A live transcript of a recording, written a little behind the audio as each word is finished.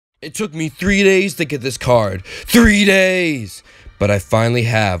It took me 3 days to get this card. 3 days! But I finally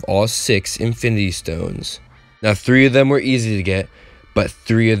have all 6 Infinity Stones. Now 3 of them were easy to get, but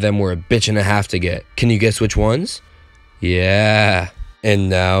 3 of them were a bitch and a half to get. Can you guess which ones? Yeah. And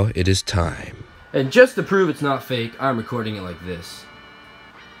now it is time. And just to prove it's not fake, I'm recording it like this.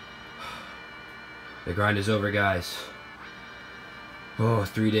 The grind is over, guys. Oh,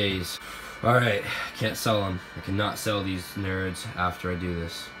 3 days. Alright, can't sell them. I cannot sell these nerds after I do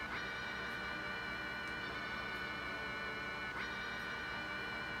this.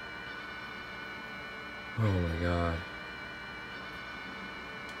 Oh my god.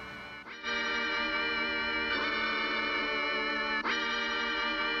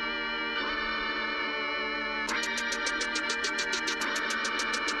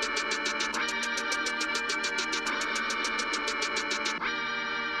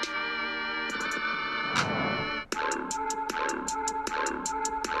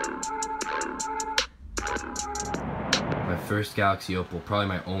 My first Galaxy Opal, probably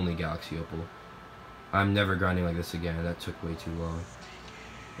my only Galaxy Opal. I'm never grinding like this again, that took way too long.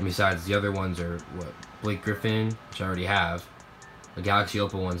 And besides, the other ones are, what, Blake Griffin, which I already have. The Galaxy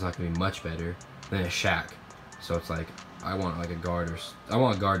Opal one's not going to be much better than a Shaq. So it's like, I want like a guard, or I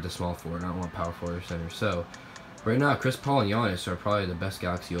want a guard to small forward, I don't want power forward or center. So, right now, Chris Paul and Giannis are probably the best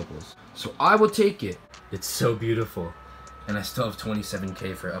Galaxy Opals. So I will take it. It's so beautiful. And I still have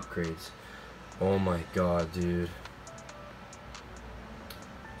 27k for upgrades. Oh my god, dude.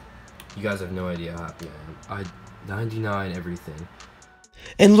 You guys have no idea how happy I am. 99 everything.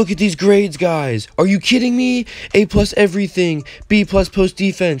 And look at these grades, guys. Are you kidding me? A+ everything. B+ post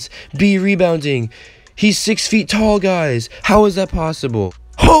defense. B rebounding. He's 6 feet tall, guys. How is that possible?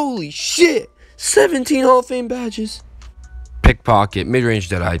 Holy shit! 17 Hall of Fame badges. Pickpocket, mid-range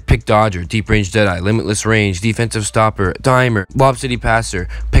Deadeye, pick dodger, deep-range Deadeye, limitless range, defensive stopper, dimer, lob city passer,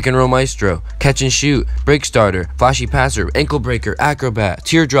 pick and roll maestro, catch and shoot, break starter, flashy passer, ankle breaker, acrobat,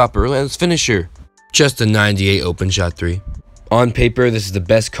 teardropper, relentless finisher. Just a 98 open shot 3. On paper, this is the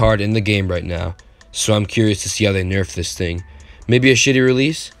best card in the game right now, so I'm curious to see how they nerf this thing. Maybe a shitty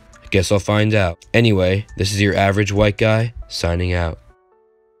release? I guess I'll find out. Anyway, this is your average white guy, signing out.